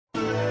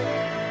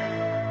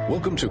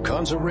Welcome to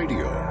Kanza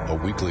Radio, a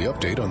weekly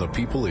update on the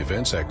people,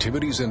 events,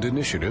 activities, and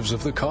initiatives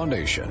of the Ka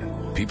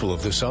Nation, people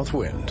of the South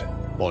Wind,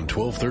 on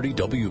 1230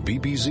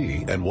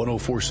 WBBZ and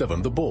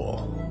 104.7 The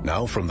Bull.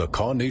 Now from the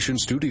Ka Nation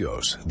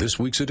studios, this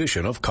week's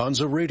edition of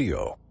Kanza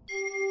Radio.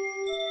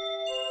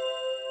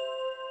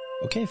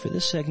 Okay, for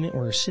this segment,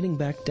 we're sitting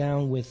back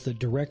down with the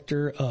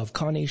Director of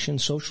Ka Nation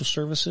Social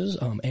Services,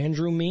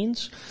 Andrew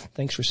Means.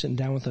 Thanks for sitting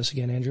down with us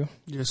again, Andrew.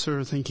 Yes,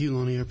 sir. Thank you,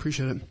 Lonnie. I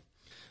appreciate it.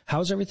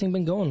 How's everything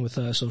been going with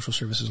social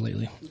services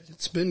lately?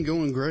 It's been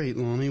going great,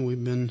 Lonnie.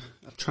 We've been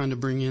trying to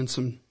bring in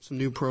some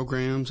new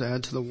programs,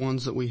 add to the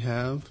ones that we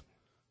have.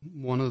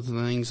 One of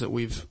the things that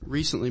we've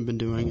recently been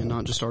doing, and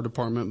not just our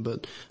department,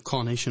 but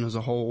Ka Nation as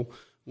a whole,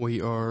 we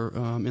are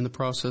in the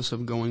process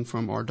of going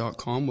from our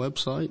 .com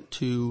website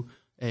to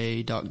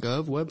a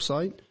 .gov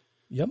website.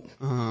 Yep.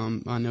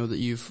 I know that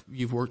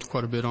you've worked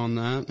quite a bit on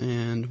that,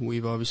 and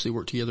we've obviously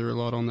worked together a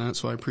lot on that,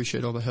 so I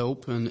appreciate all the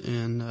help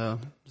and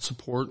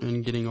support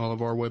in getting all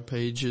of our web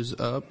pages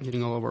up,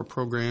 getting all of our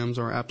programs,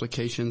 our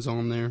applications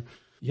on there.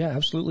 Yeah,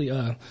 absolutely.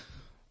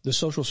 The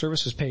social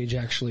services page,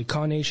 actually,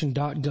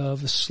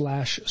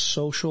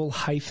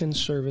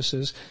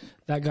 kanation.gov/social-services,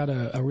 that got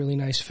a really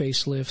nice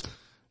facelift,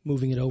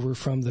 moving it over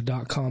from the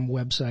 .com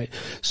website.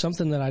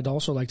 Something that I'd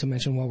also like to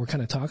mention while we're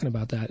kind of talking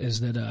about that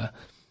is that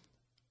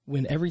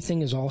when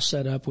everything is all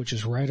set up, which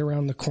is right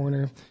around the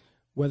corner,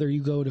 whether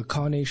you go to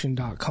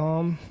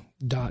kanation.com,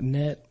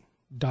 .net,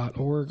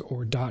 .org,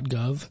 or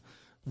 .gov,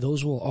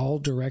 those will all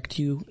direct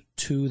you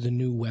to the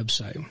new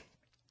website.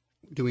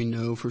 Do we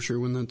know for sure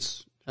when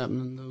that's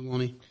happening, though,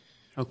 Lonnie?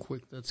 How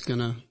quick that's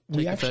going to take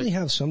We actually effect?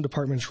 have some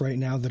departments right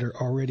now that are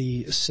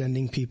already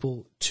sending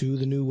people to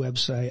the new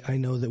website. I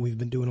know that we've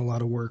been doing a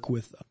lot of work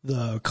with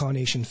the Ka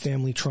Nation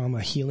Family Trauma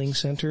Healing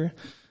Center.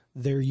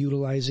 They're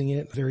utilizing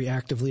it very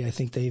actively. I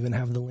think they even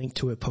have the link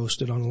to it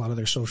posted on a lot of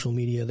their social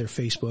media, their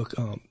Facebook.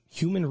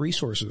 Human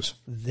Resources,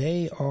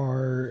 they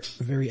are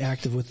very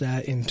active with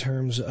that in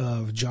terms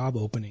of job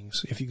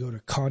openings. If you go to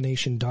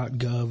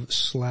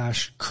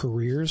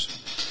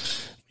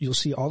kanation.gov/careers, you'll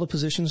see all the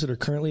positions that are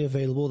currently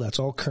available. That's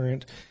all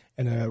current.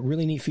 And a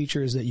really neat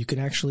feature is that you can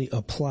actually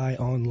apply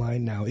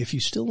online now. If you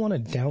still want to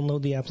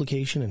download the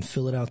application and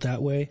fill it out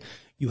that way,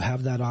 you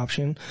have that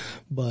option.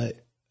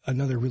 But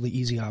another really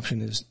easy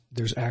option is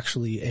there's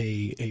actually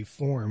a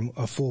form,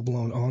 a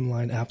full-blown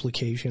online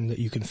application that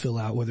you can fill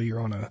out, whether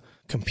you're on a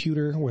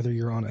computer, whether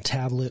you're on a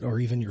tablet, or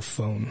even your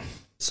phone.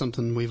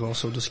 Something we've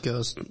also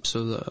discussed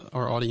so that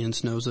our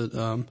audience knows it.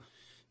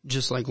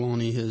 Just like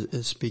Lonnie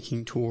is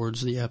speaking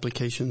towards the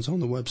applications on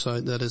the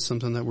website, that is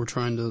something that we're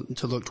trying to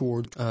look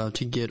toward,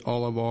 to get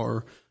all of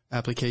our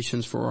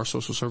applications for our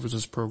social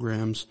services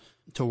programs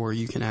to where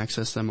you can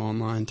access them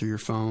online through your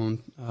phone,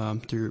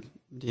 through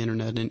the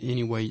internet in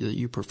any way that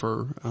you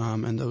prefer.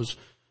 And those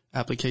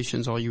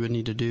applications, all you would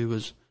need to do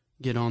is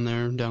get on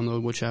there,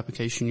 download which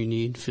application you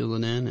need, fill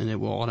it in, and it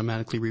will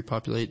automatically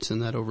repopulate,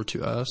 send that over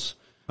to us.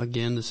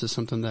 Again, this is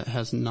something that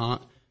has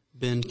not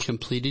been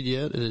completed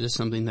yet. It is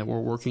something that we're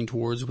working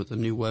towards with a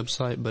new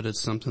website, but it's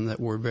something that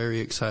we're very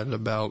excited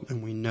about,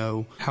 and we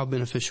know how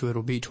beneficial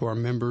it'll be to our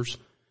members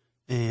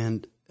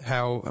and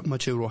how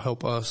much it will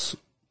help us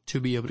to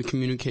be able to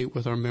communicate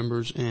with our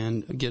members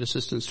and get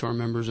assistance to our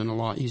members in a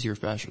lot easier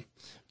fashion.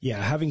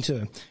 Yeah, having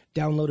to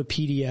download a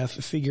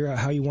PDF, figure out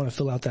how you want to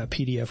fill out that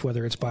PDF,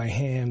 whether it's by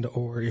hand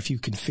or if you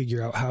can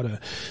figure out how to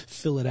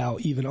fill it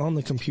out even on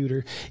the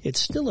computer, it's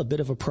still a bit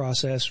of a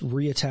process,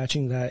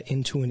 reattaching that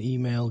into an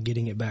email,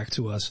 getting it back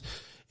to us.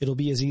 It'll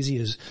be as easy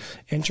as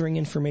entering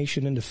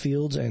information into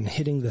fields and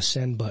hitting the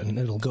send button.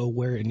 It'll go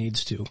where it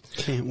needs to.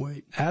 Can't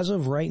wait. As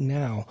of right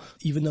now,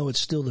 even though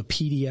it's still the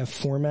PDF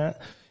format,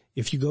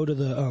 if you go to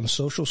the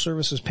social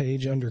services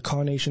page under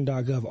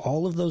kanation.gov,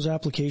 all of those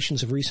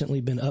applications have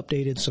recently been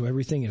updated, so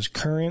everything is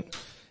current.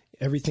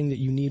 Everything that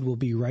you need will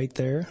be right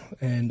there,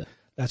 and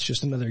that's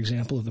just another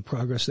example of the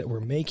progress that we're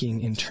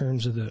making in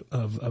terms of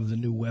the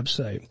new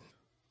website.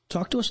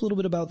 Talk to us a little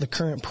bit about the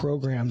current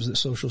programs that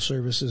social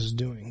services is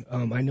doing.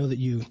 I know that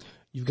you've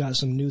got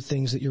some new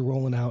things that you're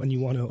rolling out and you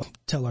want to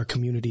tell our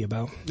community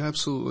about.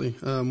 Absolutely.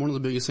 One of the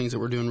biggest things that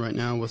we're doing right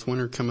now with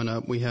winter coming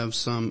up, we have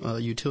some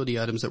utility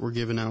items that we're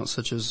giving out,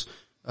 such as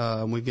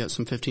we've got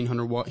some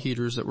 1,500 watt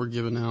heaters that we're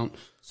giving out,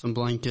 some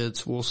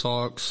blankets, wool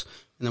socks,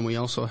 and then we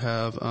also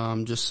have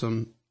just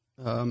some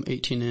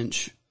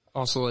 18-inch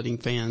oscillating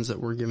fans that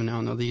we're giving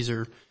out. Now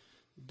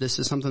this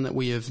is something that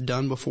we have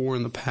done before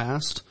in the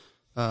past.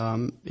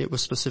 It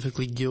was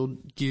specifically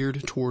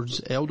geared towards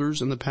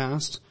elders in the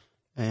past.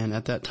 And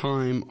at that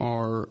time,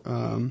 our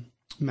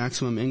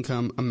maximum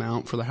income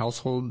amount for the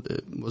household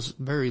was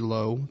very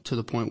low, to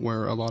the point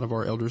where a lot of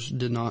our elders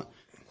did not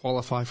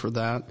qualify for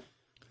that.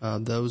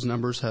 Those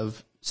numbers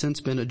have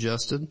since been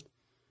adjusted.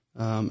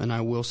 And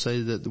I will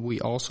say that we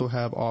also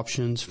have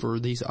options for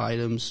these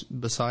items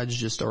besides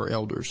just our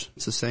elders.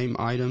 It's the same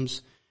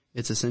items.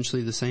 It's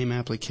essentially the same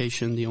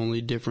application. The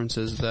only difference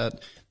is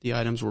that the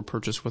items were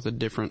purchased with a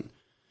different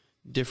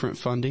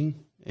funding,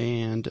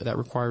 and that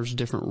requires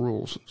different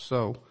rules.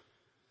 So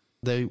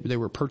they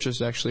were purchased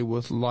actually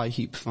with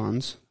LIHEAP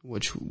funds,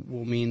 which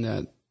will mean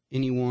that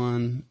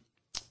anyone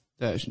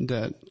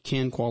that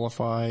can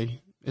qualify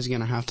is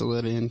going to have to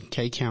live in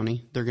K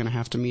County. They're going to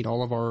have to meet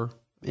all of our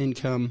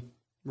income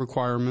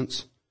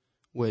requirements,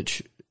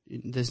 which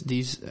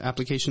these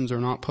applications are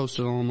not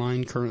posted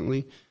online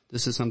currently.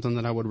 This is something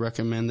that I would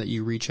recommend that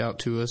you reach out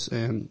to us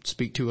and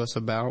speak to us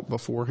about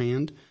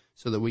beforehand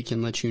so that we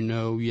can let you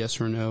know yes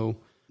or no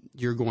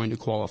you're going to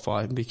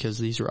qualify, because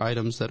these are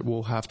items that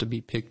will have to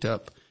be picked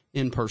up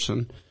in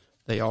person.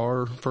 They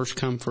are first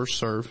come, first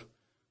serve.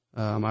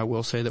 I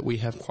will say that we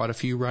have quite a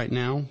few right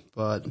now,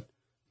 but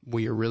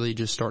we are really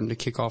just starting to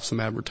kick off some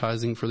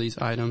advertising for these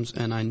items,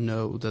 and I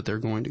know that they're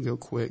going to go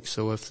quick.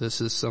 So if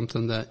this is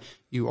something that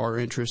you are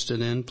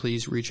interested in,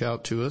 please reach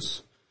out to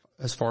us.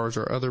 As far as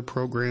our other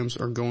programs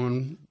are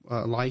going,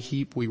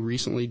 LIHEAP, we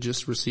recently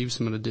just received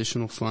some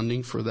additional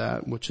funding for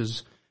that, which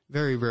is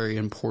very, very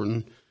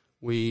important.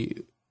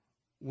 We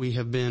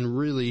have been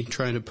really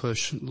trying to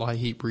push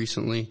LIHEAP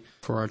recently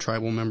for our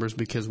tribal members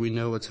because we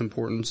know its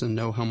importance and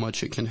know how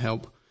much it can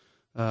help.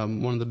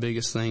 One of the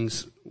biggest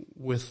things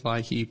with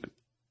LIHEAP,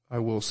 I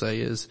will say,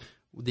 is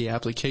the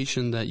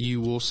application that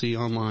you will see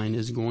online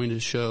is going to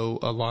show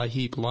a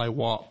LIHEAP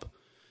LIWAP.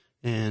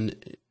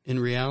 And in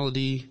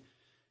reality,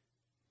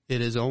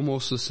 it is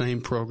almost the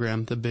same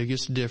program. The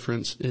biggest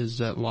difference is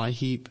that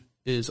LIHEAP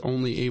is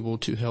only able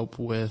to help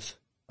with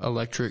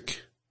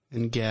electric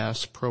and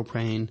gas,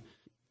 propane,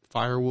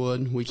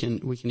 firewood. We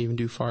can even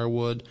do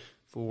firewood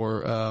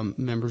for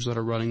members that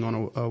are running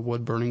on a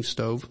wood burning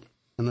stove.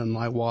 And then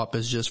LIWAP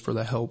is just for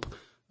the help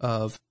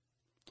of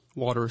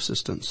water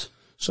assistance.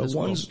 So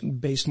one's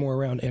based more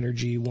around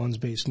energy, one's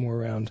based more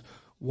around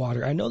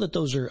water. I know that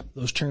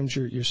those terms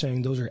you're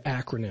saying, those are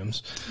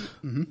acronyms.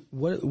 Mm-hmm.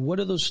 What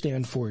do those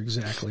stand for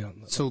exactly?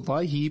 So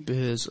LIHEAP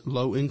is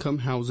Low Income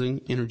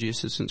Housing Energy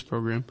Assistance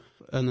Program,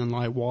 and then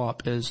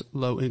LIWAP is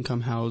Low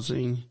Income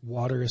Housing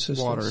Water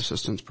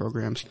Assistance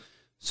Programs.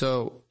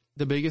 So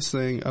the biggest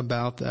thing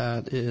about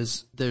that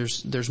is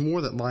there's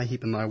more that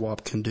LIHEAP and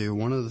LIWAP can do.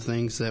 One of the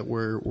things that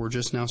we're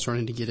just now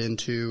starting to get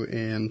into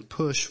and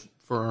push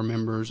for our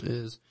members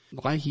is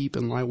LIHEAP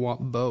and LIWAP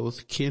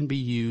both can be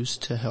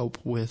used to help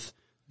with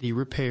the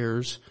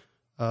repairs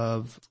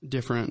of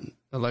different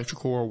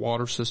electrical or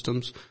water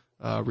systems.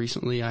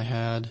 Recently I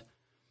had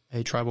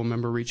a tribal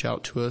member reach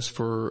out to us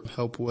for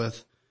help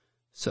with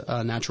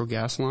a natural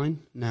gas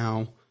line.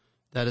 Now,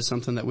 that is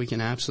something that we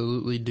can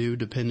absolutely do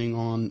depending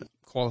on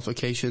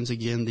qualifications.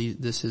 Again,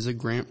 this is a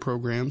grant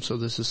program, so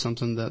this is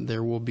something that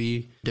there will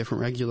be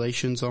different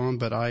regulations on,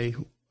 but I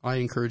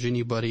encourage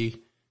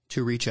anybody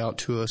to reach out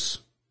to us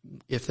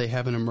if they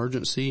have an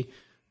emergency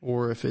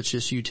or if it's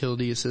just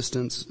utility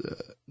assistance.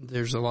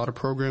 There's a lot of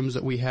programs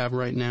that we have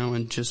right now,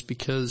 and just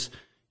because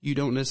you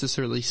don't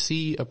necessarily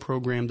see a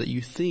program that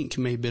you think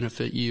may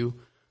benefit you,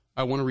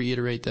 I want to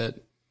reiterate that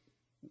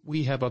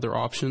we have other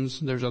options.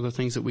 There's other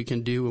things that we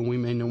can do, and we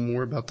may know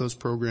more about those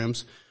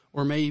programs,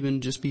 or may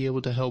even just be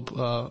able to help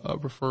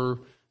refer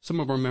some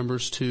of our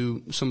members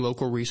to some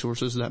local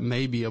resources that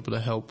may be able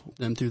to help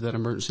them through that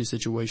emergency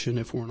situation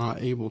if we're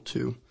not able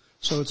to.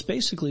 So it's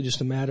basically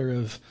just a matter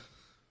of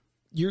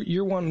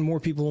you're wanting more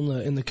people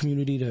in the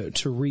community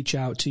to reach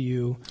out to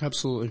you.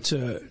 Absolutely.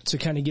 To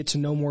kind of get to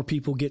know more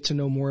people, get to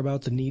know more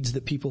about the needs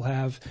that people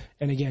have.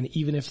 And again,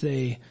 even if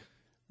they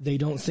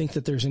don't think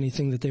that there's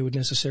anything that they would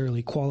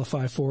necessarily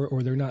qualify for,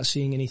 or they're not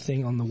seeing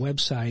anything on the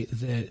website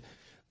that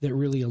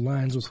really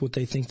aligns with what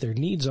they think their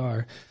needs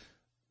are,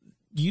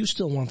 you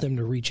still want them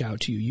to reach out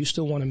to you. You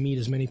still want to meet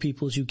as many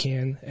people as you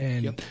can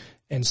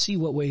and see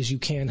what ways you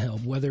can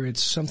help, whether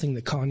it's something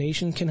that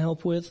Nation can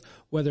help with,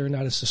 whether or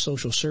not it's the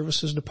social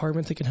services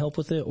department that can help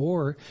with it,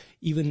 or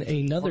even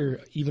another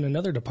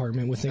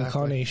department within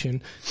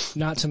Nation.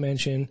 Not to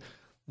mention,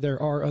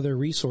 there are other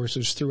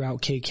resources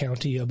throughout K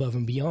County above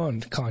and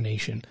beyond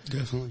Nation.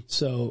 Definitely.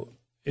 So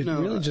it's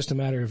really just a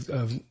matter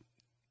of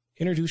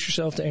introduce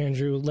yourself to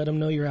Andrew, let him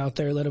know you're out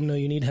there, let him know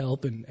you need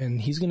help,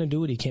 and he's going to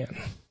do what he can.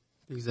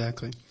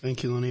 Exactly.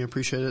 Thank you, Lenny. I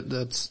appreciate it.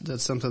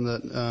 That's something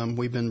that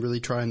we've been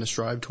really trying to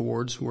strive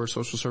towards. We're a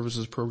social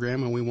services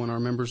program, and we want our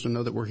members to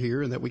know that we're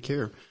here and that we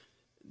care.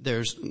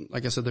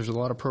 Like I said, there's a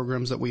lot of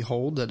programs that we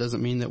hold. That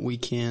doesn't mean that we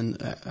can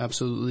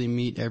absolutely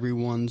meet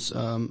everyone's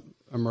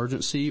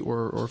emergency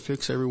or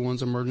fix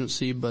everyone's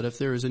emergency, but if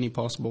there is any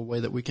possible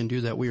way that we can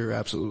do that, we are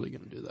absolutely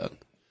going to do that.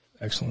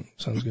 Excellent.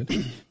 Sounds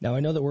good. Now, I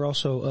know that we're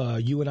also,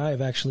 you and I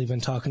have actually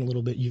been talking a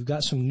little bit. You've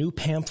got some new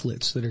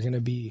pamphlets that are going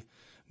to be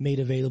made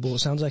available. It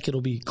sounds like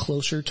it'll be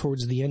closer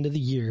towards the end of the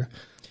year.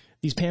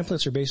 These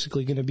pamphlets are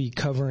basically going to be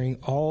covering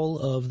all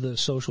of the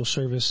social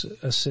service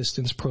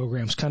assistance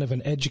programs, kind of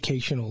an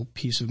educational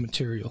piece of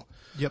material.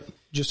 Yep.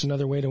 Just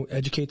another way to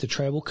educate the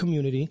tribal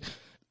community.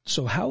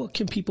 So how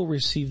can people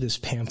receive this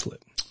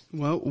pamphlet?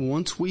 Well,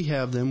 once we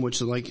have them,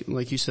 which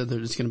like you said,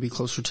 that it's going to be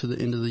closer to the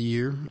end of the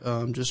year,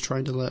 just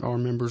trying to let our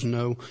members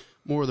know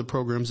more of the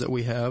programs that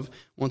we have.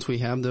 Once we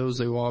have those,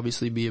 they will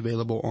obviously be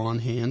available on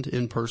hand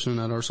in person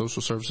at our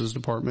social services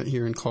department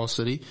here in Call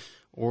City,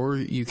 or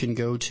you can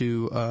go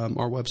to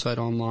our website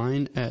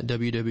online at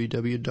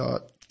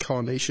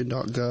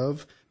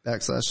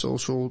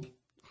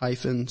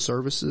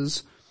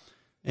www.callnation.gov/social-services.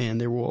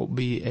 and there will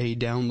be a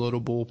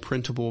downloadable,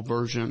 printable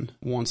version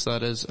once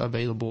that is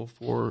available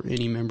for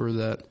any member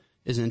that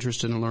is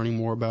interested in learning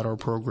more about our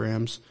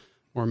programs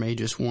or may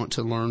just want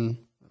to learn,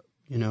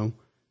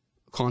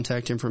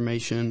 contact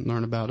information,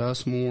 learn about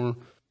us more.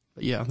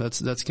 But yeah,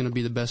 that's going to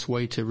be the best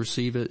way to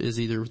receive it, is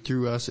either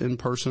through us in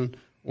person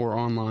or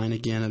online,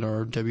 again, at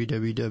our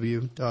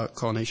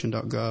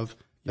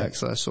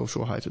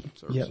www.callnation.gov/social-services.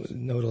 Yeah,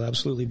 no, it'll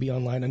absolutely be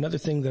online. Another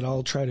thing that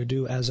I'll try to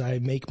do as I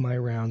make my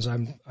rounds,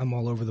 I'm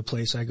all over the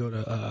place. I go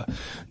to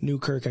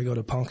Newkirk, I go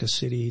to Ponca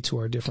City, to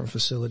our different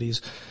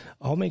facilities.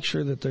 I'll make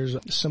sure that there's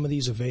some of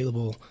these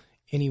available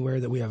anywhere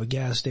that we have a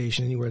gas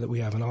station, anywhere that we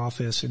have an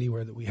office,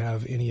 anywhere that we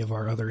have any of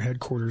our other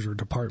headquarters or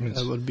departments.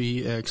 That would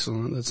be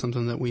excellent. That's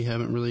something that we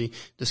haven't really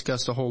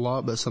discussed a whole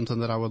lot, but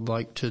something that I would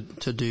like to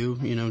do,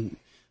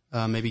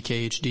 maybe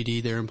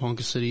KHDD there in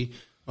Ponca City,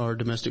 our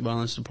domestic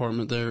violence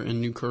department there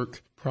in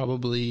Newkirk,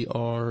 probably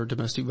our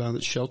domestic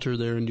violence shelter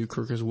there in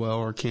Newkirk as well,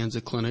 our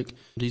Kanza clinic.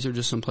 These are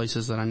just some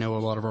places that I know a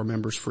lot of our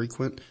members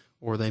frequent,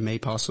 or they may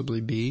possibly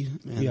be.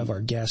 And we have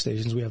our gas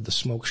stations. We have the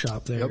smoke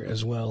shop there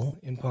as well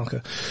in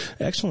Ponca.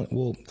 Excellent.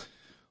 Well,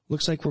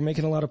 looks like we're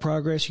making a lot of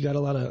progress. You got a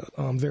lot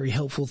of very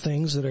helpful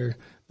things that are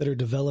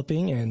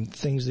developing and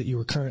things that you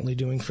are currently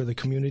doing for the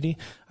community.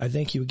 I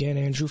thank you again,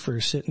 Andrew,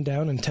 for sitting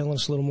down and telling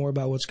us a little more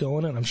about what's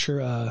going on. I'm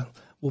sure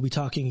we'll be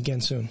talking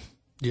again soon.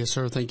 Yes,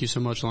 sir. Thank you so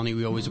much, Lonnie.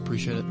 We always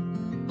appreciate it.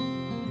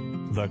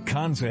 The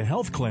Kanza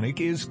Health Clinic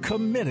is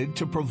committed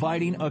to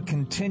providing a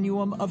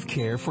continuum of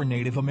care for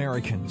Native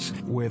Americans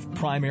with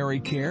primary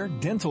care,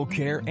 dental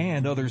care,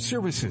 and other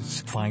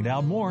services. Find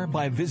out more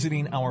by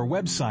visiting our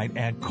website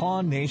at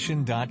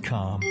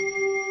KawNation.com.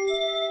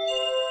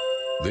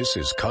 This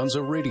is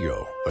Kanza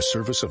Radio, a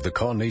service of the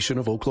Kaw Nation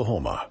of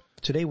Oklahoma.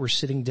 Today we're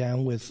sitting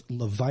down with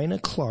Lavina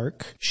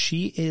Clark.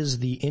 She is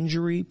the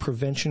Injury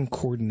Prevention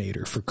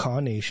Coordinator for Kaw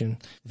Nation.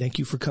 Thank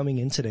you for coming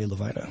in today,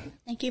 Lavina.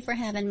 Thank you for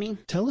having me.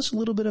 Tell us a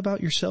little bit about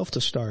yourself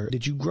to start.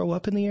 Did you grow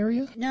up in the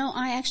area? No,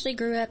 I actually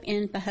grew up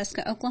in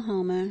Pawhuska,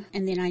 Oklahoma,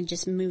 and then I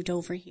just moved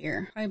over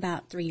here probably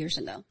about 3 years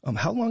ago.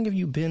 How long have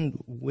you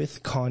been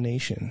with Kaw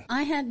Nation?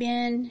 I have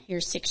been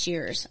here 6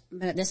 years,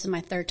 but this is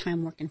my third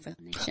time working for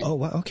the nation. Oh,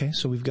 wow. Okay.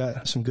 So we've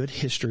got some good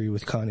history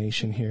with Kaw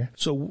Nation here.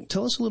 So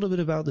tell us a little bit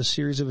about the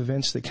series of events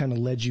that kind of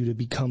led you to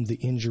become the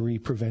Injury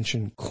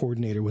Prevention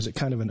Coordinator. Was it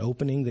kind of an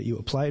opening that you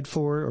applied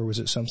for, or was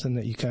it something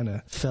that you kind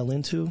of fell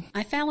into?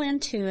 I fell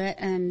into it.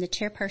 The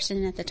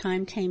chairperson at the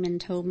time came and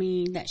told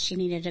me that she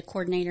needed a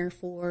coordinator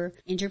for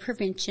injury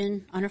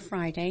prevention on a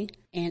Friday,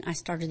 and I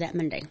started that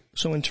Monday.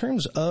 So in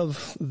terms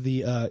of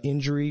the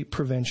injury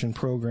prevention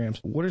programs,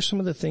 what are some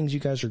of the things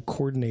you guys are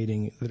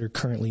coordinating that are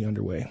currently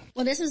underway?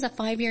 Well, this is a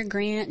 5-year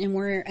grant, and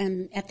we're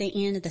at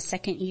the end of the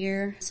second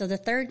year. So the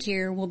third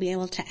year, we'll be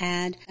able to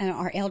add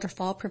our elder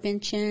fall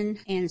prevention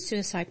and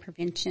suicide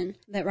prevention.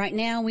 But right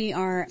now, we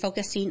are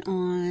focusing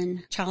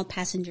on child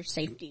passenger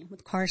safety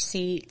with car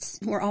seats.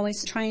 We're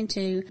always trying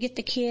to get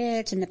the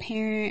kids and the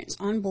parents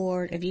on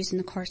board of using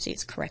the car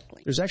seats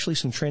correctly. There's actually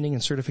some training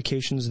and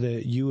certifications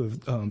that you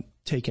have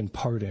taken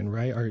part in,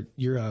 right? Are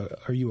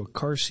you a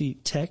car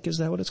seat tech? Is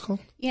that what it's called?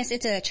 Yes,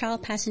 it's a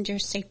child passenger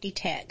safety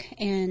tech,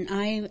 and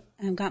I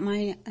got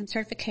my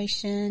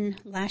certification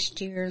last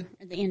year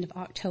at the end of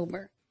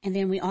October. And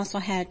then we also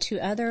had 2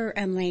 other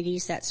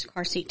ladies that's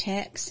car seat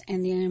techs,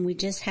 and then we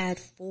just had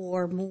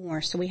 4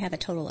 more, so we have a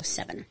total of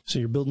 7. So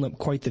you're building up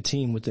quite the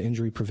team with the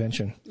injury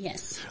prevention.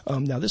 Yes.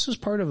 Now this is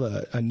part of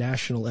a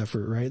national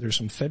effort, right? There's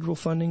some federal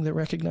funding that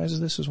recognizes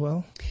this as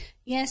well?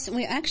 Yes,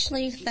 we're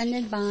actually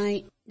funded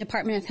by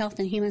Department of Health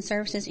and Human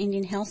Services,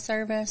 Indian Health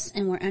Service,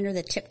 and we're under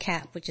the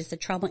TIPCAP, which is the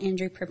Tribal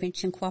Injury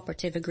Prevention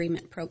Cooperative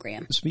Agreement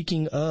Program.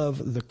 Speaking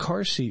of the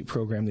car seat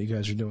program that you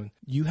guys are doing,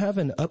 you have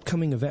an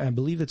upcoming event. I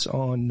believe it's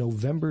on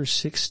November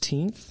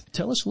 16th.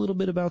 Tell us a little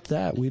bit about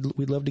that.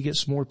 We'd love to get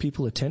some more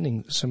people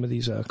attending some of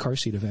these car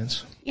seat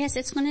events. Yes,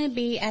 it's going to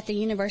be at the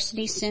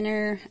University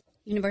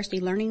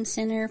Learning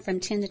Center from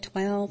 10 to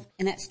 12,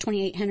 and that's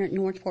 2800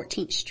 North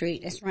 14th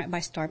Street. It's right by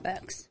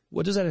Starbucks.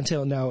 What does that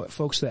entail? Now,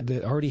 folks that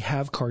already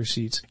have car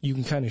seats, you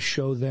can kind of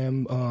show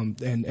them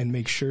and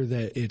make sure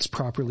that it's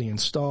properly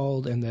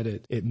installed and that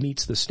it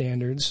meets the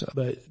standards.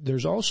 But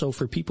there's also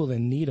for people that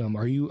need them.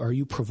 Are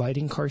you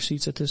providing car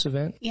seats at this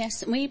event?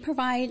 Yes, we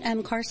provide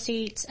car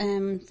seats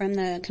from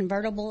the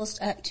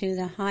convertibles up to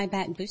the high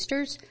back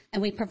boosters,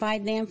 and we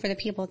provide them for the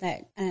people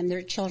that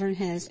their children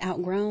has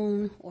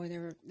outgrown, or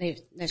their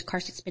car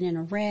seat's been in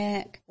a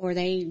wreck, or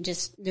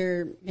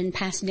they're been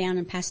passed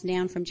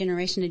down from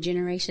generation to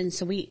generation.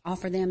 So we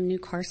offer them new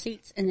car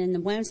seats, and then the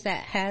ones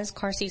that has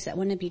car seats that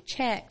want to be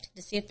checked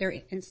to see if they're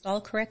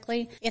installed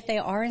correctly. If they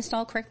are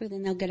installed correctly,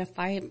 then they'll get a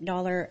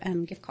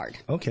 $5 gift card.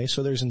 Okay,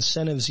 so there's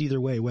incentives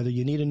either way. Whether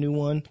you need a new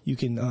one, you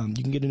can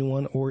get a new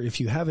one, or if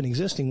you have an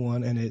existing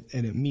one and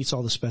it meets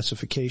all the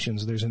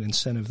specifications, there's an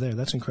incentive there.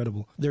 That's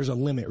incredible. There's a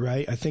limit,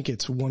 right? I think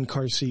it's 1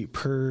 car seat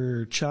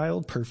per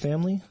child, per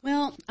family.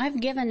 Well,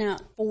 I've given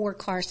out 4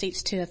 car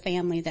seats to a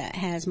family that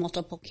has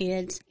multiple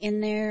kids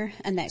in there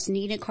and that's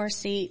needed car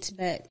seats,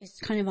 but it's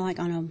kind kind of like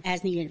on a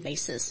as needed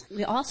basis.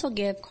 We also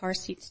give car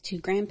seats to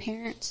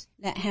grandparents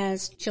that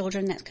has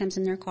children that comes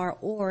in their car,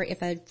 or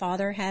if a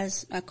father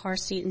has a car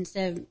seat,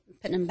 instead of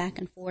putting them back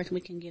and forth, we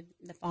can give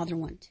the father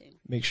one too.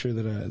 Make sure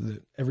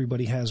that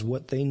everybody has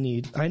what they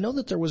need. I know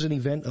that there was an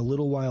event a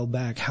little while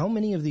back. How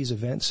many of these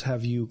events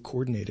have you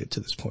coordinated to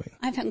this point?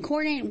 I've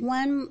coordinated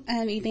one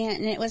event,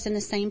 and it was in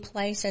the same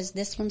place as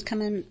this one's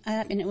coming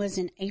up, and it was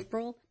in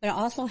April. But I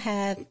also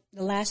have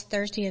the last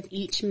Thursday of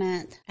each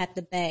month at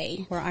the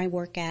Bay where I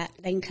work at.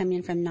 They can come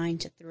in from 9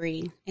 to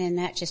 3, and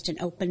that's just an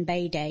open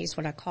Bay day is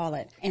what I call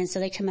it. And so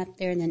they come up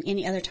there, and then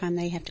any other time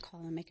they have to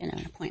call and make an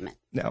appointment.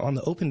 Now, on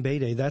the Open Bay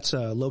Day, that's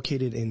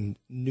located in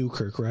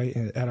Newkirk, right?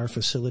 At our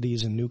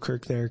facilities in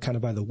Newkirk there, kind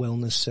of by the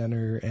Wellness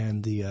Center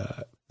and the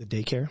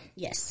daycare?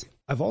 Yes.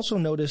 I've also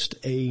noticed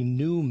a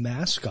new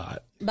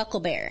mascot.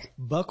 Buckle Bear.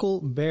 Buckle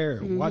Bear.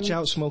 Mm-hmm. Watch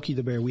out, Smokey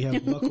the Bear. We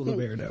have Buckle the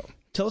Bear now.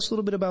 Tell us a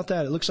little bit about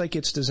that. It looks like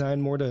it's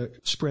designed more to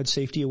spread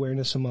safety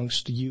awareness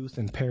amongst youth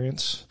and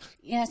parents.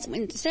 Yes.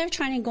 Instead of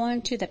trying to go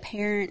into the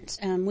parents,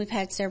 we've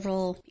had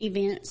several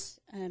events,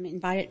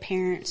 invited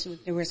parents.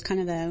 There was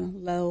kind of a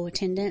low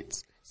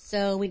attendance.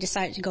 So we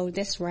decided to go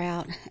this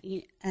route.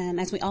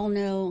 As we all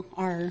know,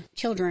 our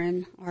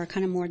children are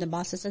kind of more the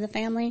bosses of the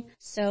family.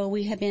 So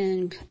we have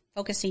been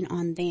focusing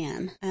on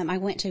them. I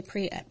went to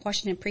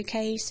Washington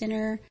Pre-K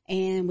Center,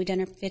 and we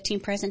done a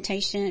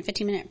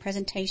 15-minute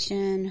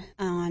presentation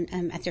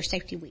on at their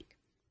Safety Week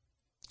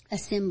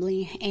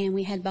assembly, and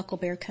we had Buckle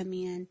Bear come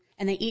in.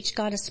 And they each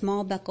got a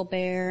small Buckle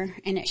Bear,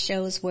 and it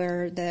shows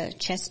where the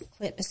chest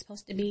clip is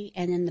supposed to be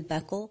and then the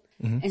buckle.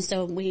 Mm-hmm. And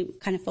so we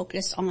kind of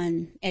focused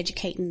on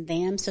educating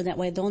them so that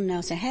way they'll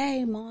know, say,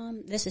 hey,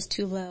 Mom, this is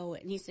too low.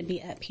 It needs to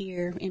be up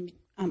here in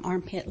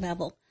armpit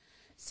level.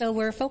 So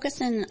we're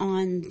focusing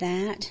on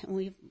that.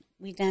 We've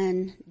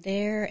done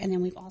there, and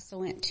then we've also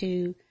went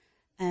to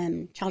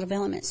Child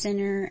Development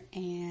Center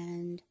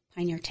and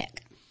Pioneer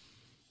Tech.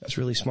 That's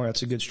really smart.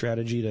 That's a good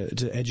strategy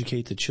to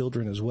educate the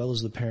children as well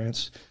as the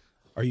parents.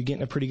 Are you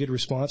getting a pretty good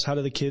response?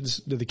 Do the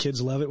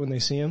kids love it when they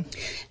see him?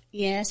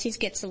 Yes, he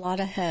gets a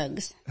lot of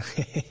hugs.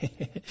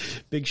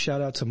 Big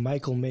shout out to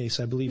Michael Mace.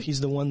 I believe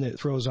he's the one that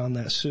throws on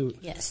that suit.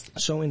 Yes.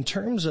 So in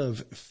terms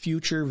of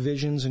future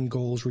visions and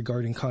goals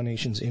regarding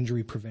ConNation's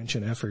injury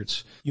prevention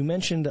efforts, you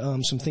mentioned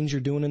some things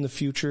you're doing in the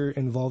future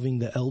involving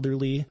the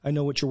elderly. I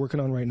know what you're working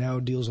on right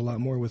now deals a lot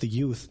more with the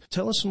youth.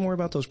 Tell us some more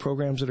about those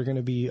programs that are going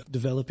to be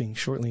developing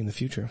shortly in the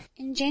future.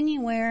 In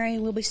January,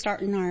 we'll be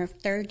starting our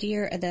third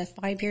year of the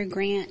 5-year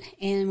grant,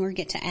 and we'll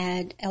get to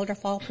add elder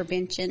fall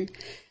prevention,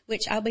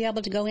 which I'll be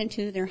able to go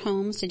into their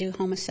homes to do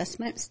home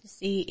assessments to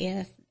see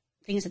if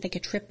things that they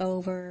could trip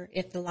over,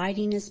 if the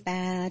lighting is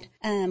bad.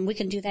 We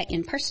can do that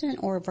in person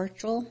or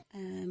virtual.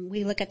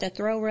 We look at the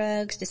throw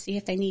rugs to see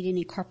if they need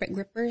any carpet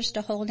grippers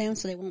to hold down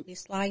so they won't be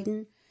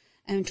sliding,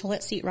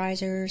 toilet seat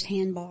risers,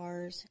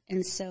 handbars.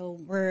 And so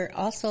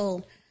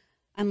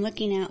I'm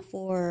looking out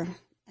for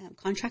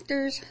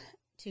contractors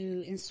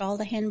to install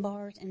the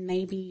handbars and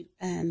maybe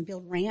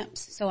build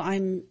ramps. So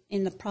I'm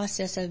in the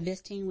process of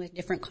visiting with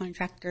different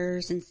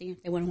contractors and seeing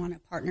if they would want to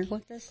partner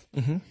with us.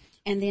 Mm-hmm.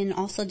 And then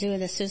also do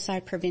the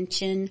suicide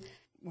prevention.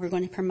 We're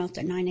going to promote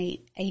the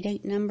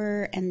 9888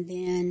 number and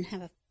then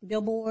have a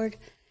billboard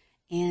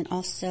and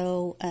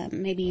also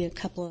maybe a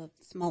couple of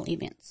small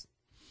events.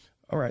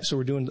 All right, so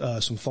we're doing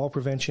some fall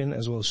prevention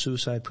as well as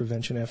suicide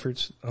prevention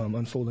efforts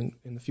unfolding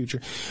in the future.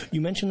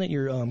 You mentioned that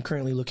you're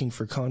currently looking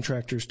for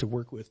contractors to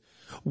work with.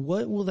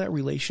 What will that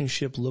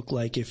relationship look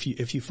like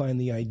if you find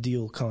the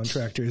ideal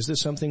contractor? Is this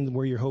something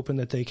where you're hoping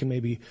that they can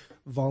maybe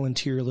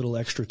volunteer a little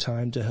extra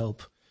time to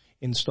help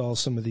install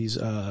some of these,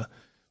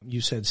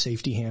 you said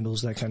safety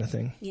handles, that kind of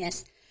thing?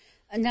 Yes.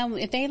 Now,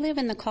 if they live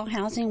in the call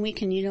housing, we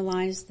can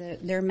utilize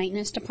their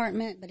maintenance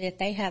department, but if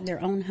they have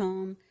their own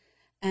home,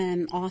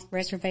 off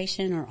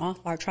reservation or off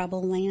our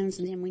tribal lands,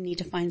 and then we need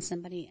to find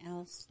somebody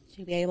else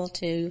to be able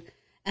to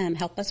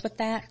help us with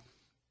that.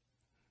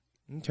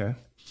 Okay.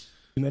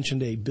 You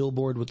mentioned a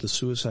billboard with the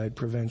suicide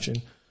prevention.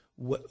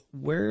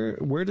 Where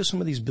do some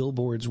of these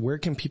billboards, where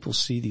can people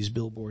see these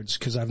billboards?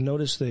 Because I've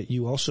noticed that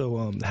you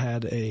also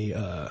had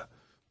a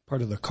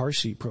part of the car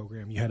seat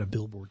program. You had a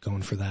billboard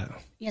going for that.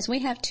 Yes, we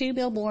have 2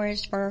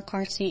 billboards for our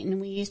car seat,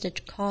 and we used to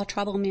call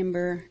tribal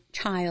member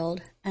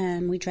Child.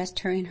 We dressed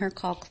her in her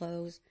call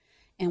clothes,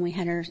 and we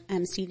had her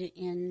seated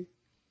in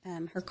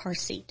her car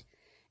seat.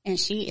 And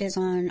she is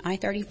on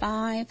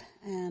I-35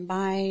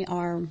 by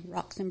our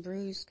Rocks and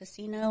Brews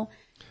Casino.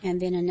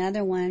 And then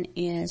another one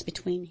is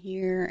between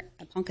here,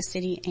 Ponca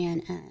City,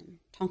 and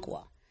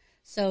Tonkawa.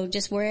 So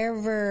just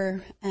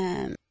wherever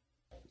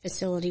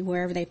facility,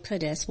 wherever they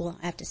put us, we'll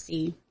have to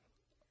see.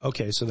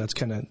 Okay, so that's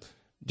kind of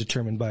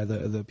determined by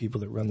the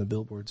people that run the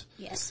billboards.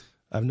 Yes.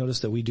 I've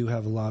noticed that we do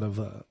have a lot of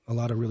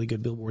really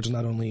good billboards,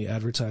 not only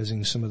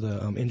advertising some of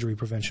the injury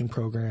prevention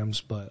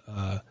programs, but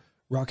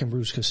Rock and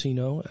Brews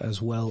Casino,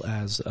 as well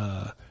as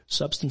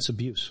substance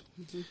abuse.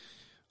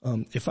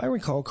 Mm-hmm. If I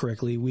recall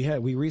correctly,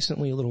 we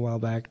recently, a little while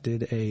back,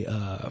 did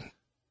an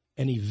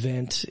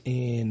event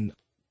in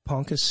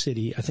Ponca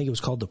City. I think it was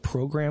called the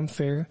Program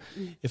Fair.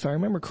 Mm-hmm. If I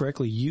remember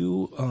correctly,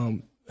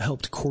 you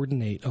helped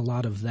coordinate a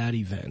lot of that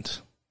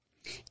event.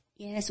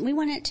 Yes, we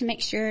wanted to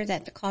make sure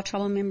that the Call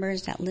Trouble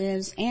members that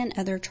lives and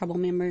other Trouble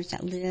members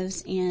that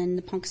lives in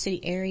the Ponca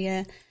City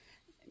area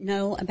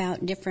know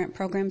about different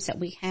programs that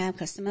we have,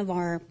 because some of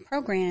our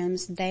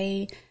programs,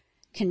 they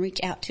can reach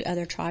out to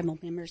other tribal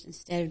members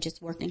instead of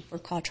just working for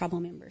Call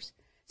Trouble members.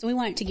 So we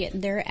wanted to get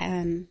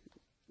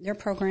their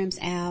programs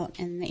out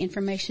and the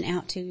information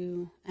out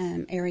to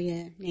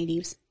area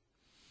natives.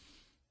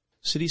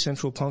 City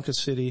Central Ponca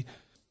City,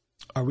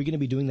 are we going to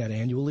be doing that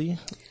annually?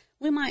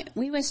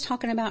 We was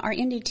talking about our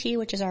NDT,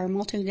 which is our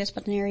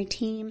multidisciplinary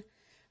team.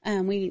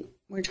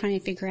 We're trying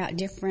to figure out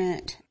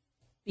different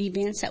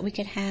events that we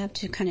could have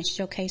to kind of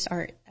showcase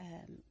our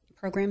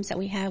programs that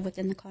we have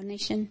within the Call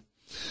Nation.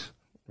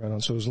 Right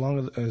on. So as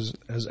long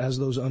as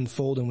those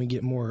unfold and we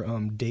get more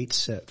dates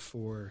set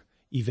for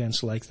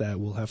events like that,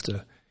 we'll have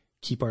to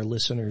keep our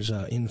listeners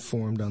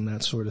informed on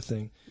that sort of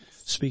thing.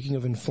 Speaking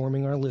of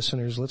informing our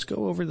listeners, let's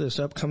go over this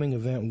upcoming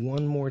event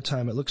one more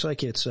time. It looks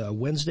like it's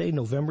Wednesday,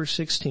 November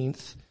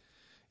 16th.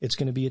 It's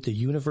going to be at the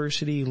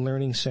University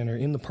Learning Center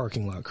in the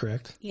parking lot,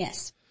 correct?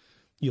 Yes.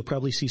 You'll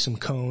probably see some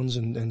cones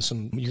and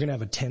some, you're going to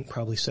have a tent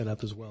probably set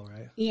up as well,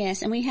 right?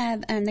 Yes, and we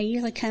have, they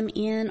usually come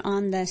in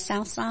on the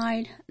south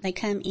side. They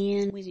come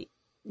in with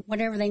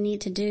whatever they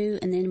need to do,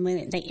 and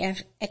then they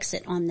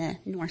exit on the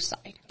north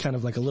side. Kind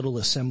of like a little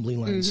assembly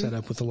line set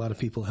up with a lot of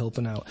people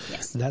helping out.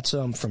 Yes. That's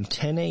from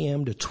 10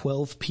 a.m. to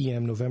 12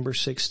 p.m. November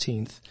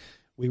 16th.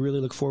 We really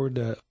look forward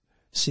to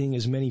seeing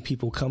as many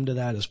people come to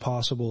that as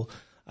possible.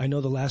 I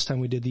know the last time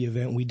we did the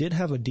event, we did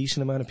have a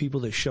decent amount of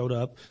people that showed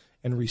up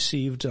and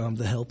received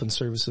the help and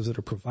services that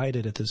are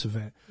provided at this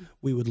event.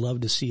 We would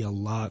love to see a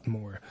lot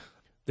more.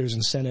 There's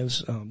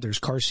incentives. There's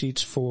car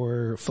seats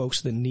for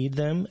folks that need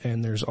them,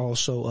 and there's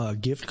also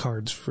gift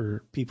cards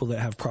for people that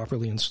have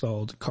properly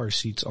installed car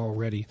seats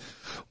already.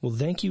 Well,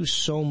 thank you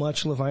so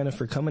much, Lavina,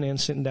 for coming in,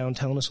 sitting down,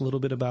 telling us a little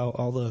bit about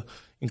all the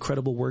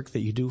incredible work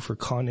that you do for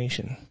Kaw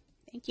Nation.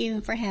 Thank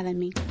you for having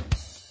me.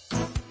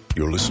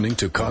 You're listening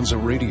to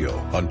Kanza Radio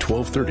on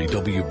 1230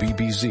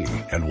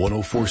 WBBZ and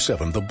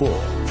 1047 The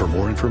Bull. For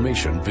more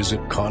information, visit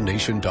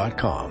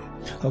KawNation.com.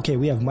 Okay,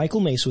 we have Michael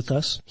Mace with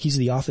us. He's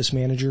the office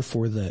manager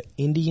for the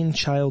Indian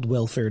Child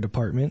Welfare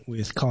Department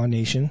with Kaw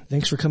Nation.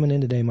 Thanks for coming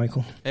in today,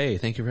 Michael. Hey,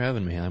 thank you for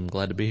having me. I'm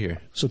glad to be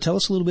here. So tell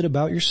us a little bit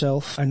about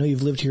yourself. I know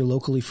you've lived here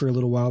locally for a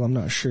little while. I'm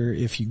not sure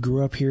if you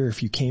grew up here,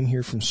 if you came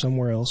here from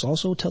somewhere else.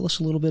 Also, tell us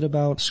a little bit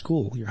about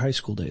school, your high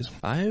school days.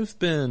 I've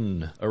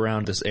been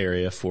around this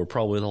area for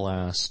probably the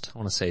last, I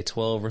want to say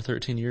 12 or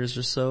 13 years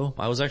or so.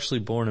 I was actually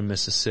born in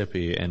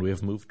Mississippi, and we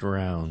have moved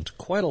around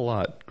quite a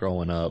lot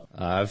growing up.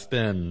 I've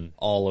been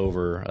all over.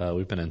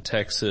 We've been in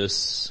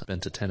Texas, been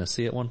to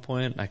Tennessee at one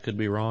point. I could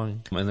be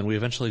wrong. And then we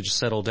eventually just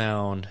settled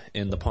down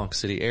in the Ponca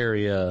City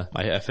area.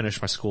 I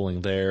finished my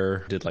schooling there,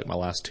 did like my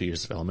last 2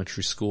 years of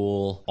elementary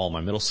school, all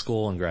my middle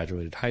school, and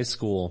graduated high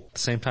school. At the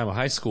same time of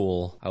high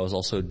school, I was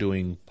also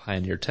doing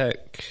Pioneer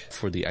Tech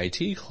for the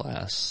IT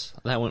class.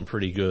 That went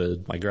pretty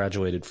good. I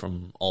graduated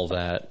from all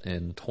that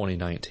in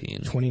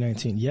 2019.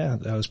 2019, yeah,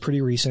 that was pretty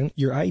recent.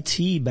 Your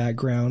IT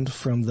background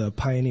from the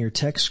Pioneer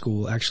Tech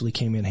School actually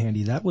came in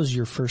handy. That was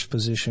your first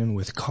position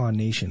with Kaw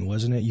Nation,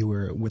 wasn't it? You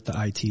were with the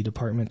IT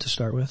department to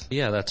start with?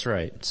 Yeah, that's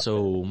right.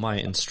 So my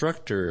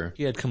instructor,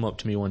 he had come up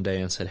to me one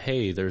day and said,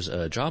 hey, there's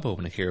a job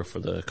opening here for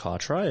the Kaw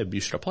tribe.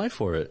 You should apply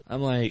for it.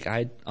 I'm like,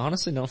 I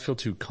honestly don't feel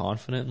too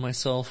confident in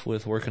myself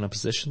with working a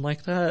position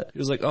like that. He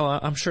was like, oh,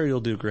 I'm sure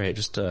you'll do great.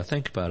 Just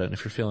think about it. And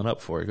if you're feeling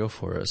up for it, go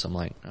for it. So I'm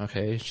like,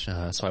 okay.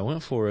 So I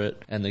went for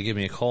it, and they gave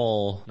me a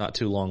call not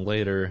too long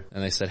later,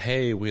 and they said,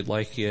 hey, we'd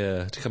like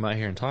you to come out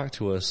here and talk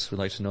to us. We'd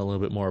like to know a little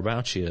bit more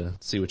about you,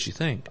 see what you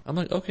think. I'm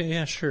like, okay,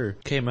 yeah, sure.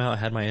 Came out,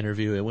 had my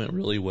interview. It went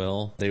really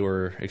well. They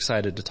were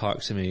excited to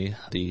talk to me.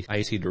 The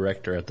IT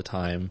director at the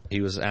time,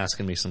 he was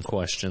asking me some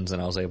questions,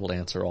 and I was able to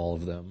answer all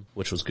of them,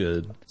 which was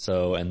good.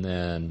 So, and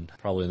then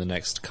probably the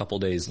next couple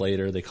days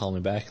later, they called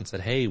me back and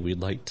said, hey, we'd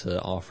like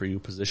to offer you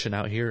a position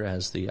out here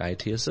as the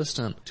IT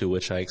assistant, to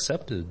which I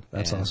accepted.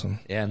 That's awesome.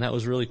 Yeah, and that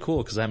was really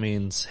cool because that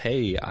means,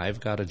 hey, I've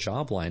got a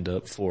job lined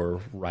up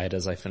for right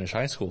as I finish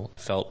high school.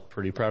 Felt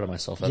pretty proud of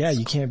myself. Yeah,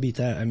 you can't beat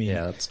that. I mean,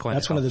 yeah,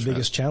 that's one of the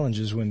biggest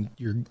challenges when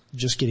you're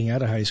just getting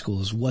out of high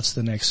school is what's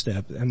the next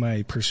step? Am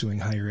I pursuing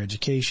higher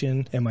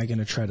education? Am I going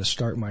to try to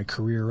start my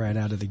career right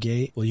out of the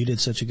gate? Well, you did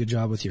such a good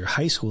job with your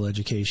high school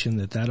education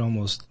that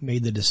almost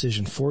made the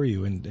decision for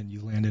you, and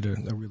you landed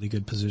a really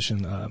good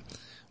position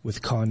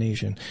with Kaw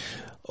Nation.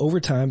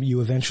 Over time,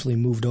 you eventually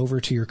moved over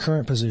to your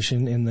current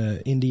position in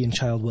the Indian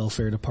Child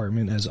Welfare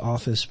Department as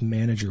office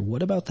manager.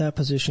 What about that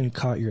position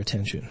caught your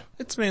attention?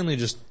 It's mainly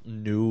just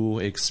new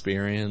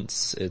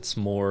experience. It's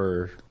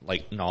more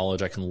like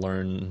knowledge. I can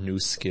learn new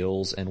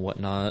skills and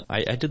whatnot.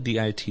 I did the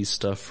IT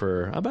stuff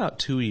for about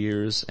 2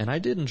 years, and I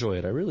did enjoy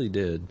it. I really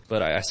did.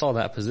 But I saw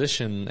that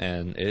position,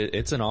 and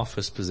it's an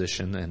office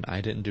position, and I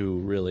didn't do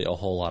really a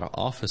whole lot of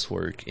office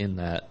work in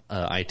that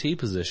IT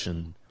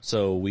position.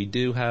 So we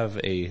do have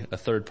a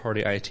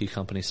third-party IT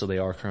company, so they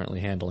are currently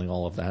handling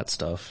all of that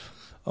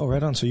stuff. Oh,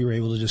 right on. So you were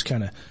able to just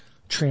kind of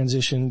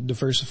transition,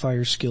 diversify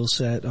your skill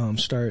set,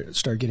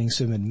 start getting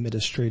some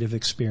administrative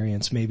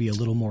experience, maybe a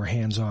little more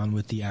hands-on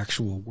with the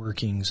actual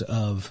workings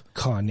of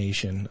Con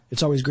Nation.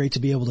 It's always great to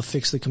be able to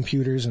fix the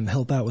computers and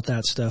help out with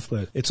that stuff,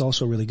 but it's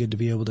also really good to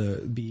be able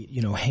to be,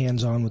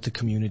 hands-on with the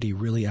community,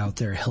 really out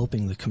there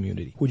helping the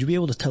community. Would you be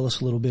able to tell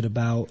us a little bit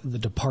about the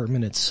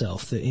department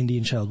itself, the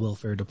Indian Child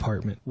Welfare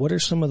Department? What are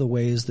some of the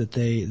ways that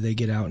they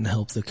get out and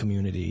help the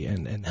community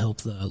and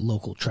help the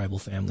local tribal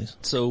families?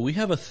 So we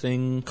have a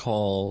thing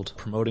called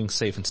promoting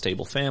safe and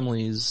stable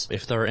families.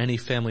 If there are any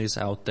families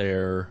out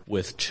there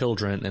with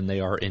children and they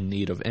are in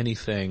need of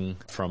anything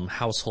from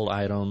household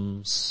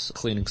items,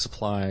 cleaning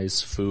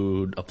supplies,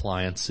 food,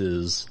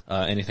 appliances,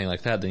 anything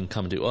like that, they can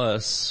come to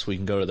us. We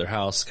can go to their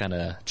house, kind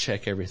of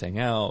check everything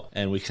out,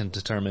 and we can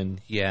determine,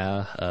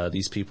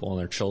 these people and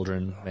their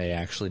children may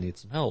actually need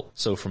some help.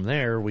 So from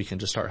there, we can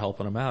just start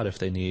helping them out if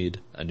they need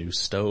a new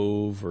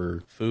stove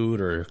or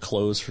food or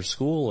clothes for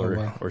school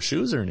or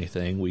shoes or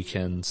anything. We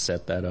can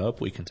set that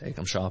up. We can take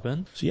them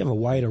shopping. So you have a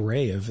wide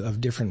array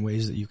of different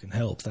ways that you can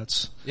help.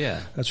 That's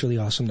really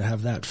awesome to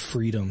have that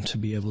freedom to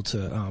be able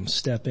to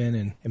step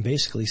in and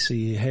basically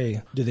see,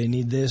 hey, do they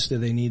need this? Do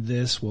they need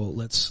this? Well,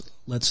 let's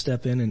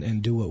step in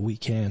and do what we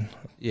can.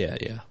 Yeah.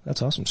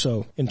 That's awesome.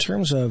 So in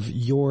terms of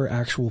your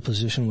actual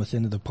position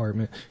within the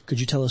department, could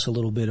you tell us a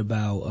little bit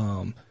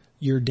about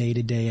your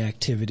day-to-day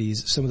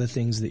activities, some of the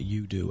things that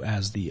you do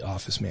as the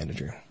office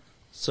manager?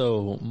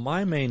 So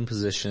my main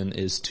position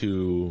is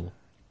to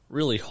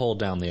really hold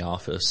down the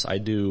office. I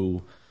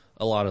do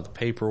a lot of the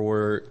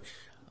paperwork.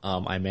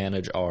 I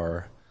manage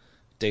our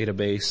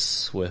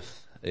database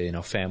with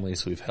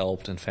families we've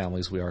helped and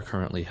families we are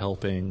currently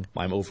helping.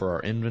 I'm over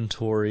our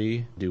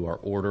inventory, do our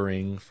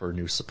ordering for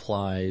new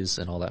supplies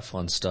and all that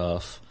fun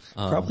stuff.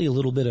 Probably a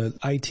little bit of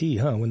IT,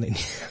 huh? When they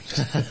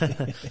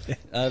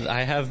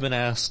I have been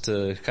asked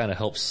to kind of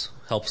help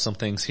some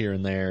things here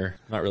and there.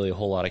 Not really a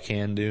whole lot I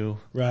can do.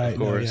 Right. Of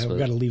course, we've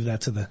got to leave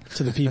that to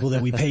the people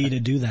that we pay you to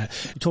do that.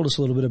 You told us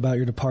a little bit about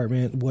your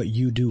department, what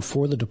you do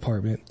for the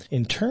department.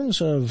 In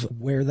terms of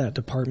where that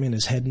department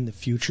is heading in the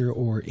future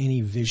or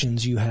any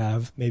visions you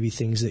have, maybe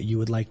things that you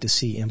would like to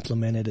see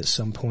implemented at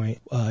some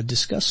point,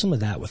 discuss some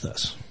of that with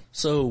us.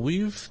 So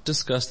we've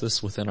discussed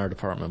this within our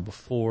department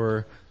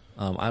before.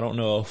 I don't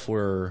know if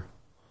we're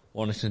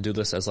wanting to do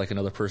this as like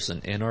another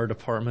person in our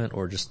department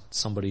or just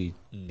somebody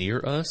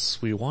near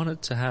us. We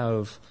wanted to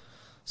have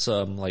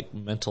some like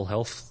mental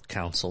health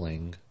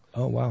counseling.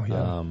 Oh, wow.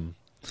 Yeah.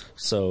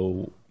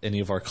 So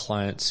any of our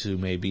clients who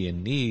may be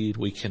in need,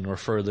 we can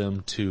refer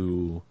them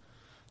to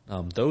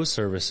those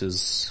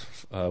services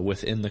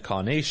within the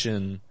Con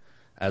Nation,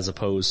 as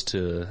opposed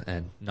to,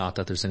 and not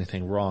that there's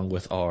anything wrong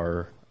with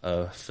our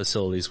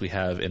facilities we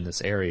have in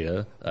this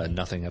area,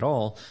 nothing at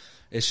all.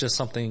 It's just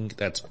something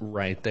that's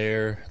right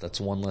there.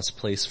 That's one less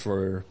place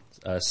for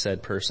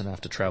said person to have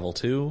to travel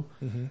to.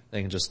 Mm-hmm.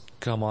 They can just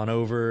come on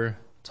over,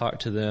 talk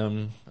to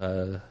them,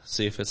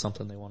 see if it's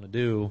something they want to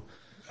do.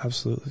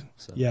 Absolutely.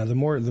 So. Yeah, the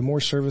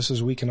more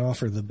services we can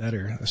offer, the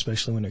better,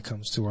 especially when it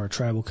comes to our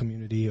tribal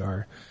community,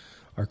 our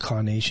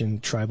Con Nation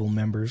tribal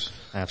members.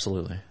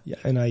 Absolutely. Yeah,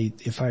 and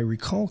if I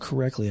recall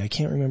correctly, I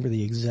can't remember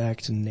the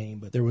exact name,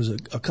 but there was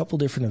a couple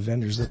different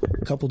vendors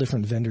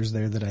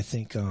there that I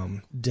think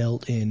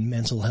dealt in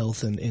mental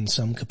health in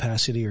some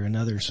capacity or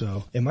another.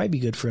 So it might be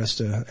good for us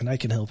to, and I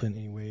can help in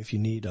any way if you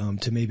need,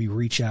 to maybe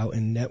reach out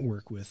and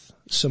network with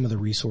some of the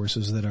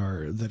resources that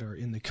are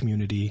in the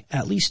community,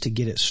 at least to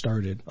get it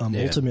started.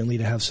 Ultimately,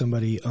 to have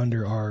somebody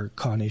under our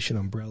Con Nation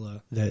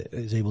umbrella that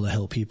is able to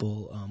help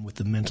people with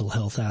the mental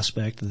health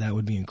aspect, that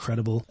would be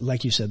incredible.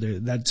 Like you said,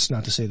 that's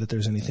not to say that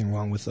there's anything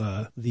wrong with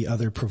the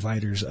other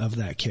providers of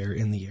that care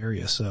in the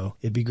area. So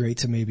it'd be great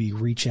to maybe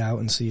reach out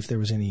and see if there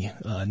was any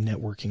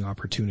networking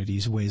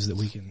opportunities, ways that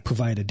we can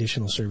provide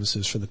additional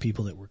services for the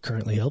people that we're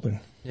currently helping.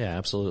 Yeah,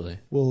 absolutely.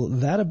 Well,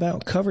 that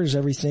about covers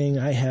everything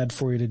I had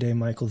for you today,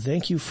 Michael.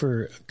 Thank you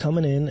for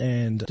coming in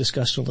and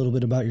discussing a little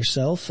bit about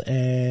yourself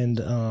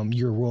and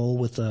your role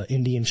with the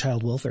Indian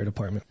Child Welfare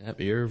Department. Yep,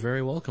 you're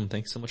very welcome.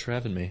 Thanks so much for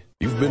having me.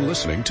 You've been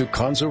listening to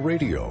Kanza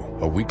Radio,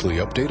 a weekly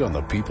update on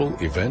the people,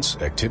 events,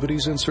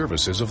 activities, and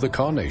services of the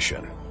Con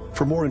Nation.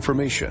 For more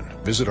information,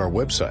 visit our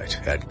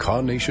website at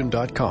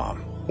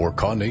connation.com or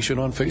Con Nation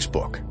on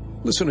Facebook.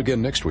 Listen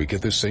again next week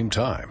at this same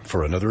time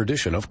for another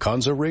edition of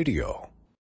Kanza Radio.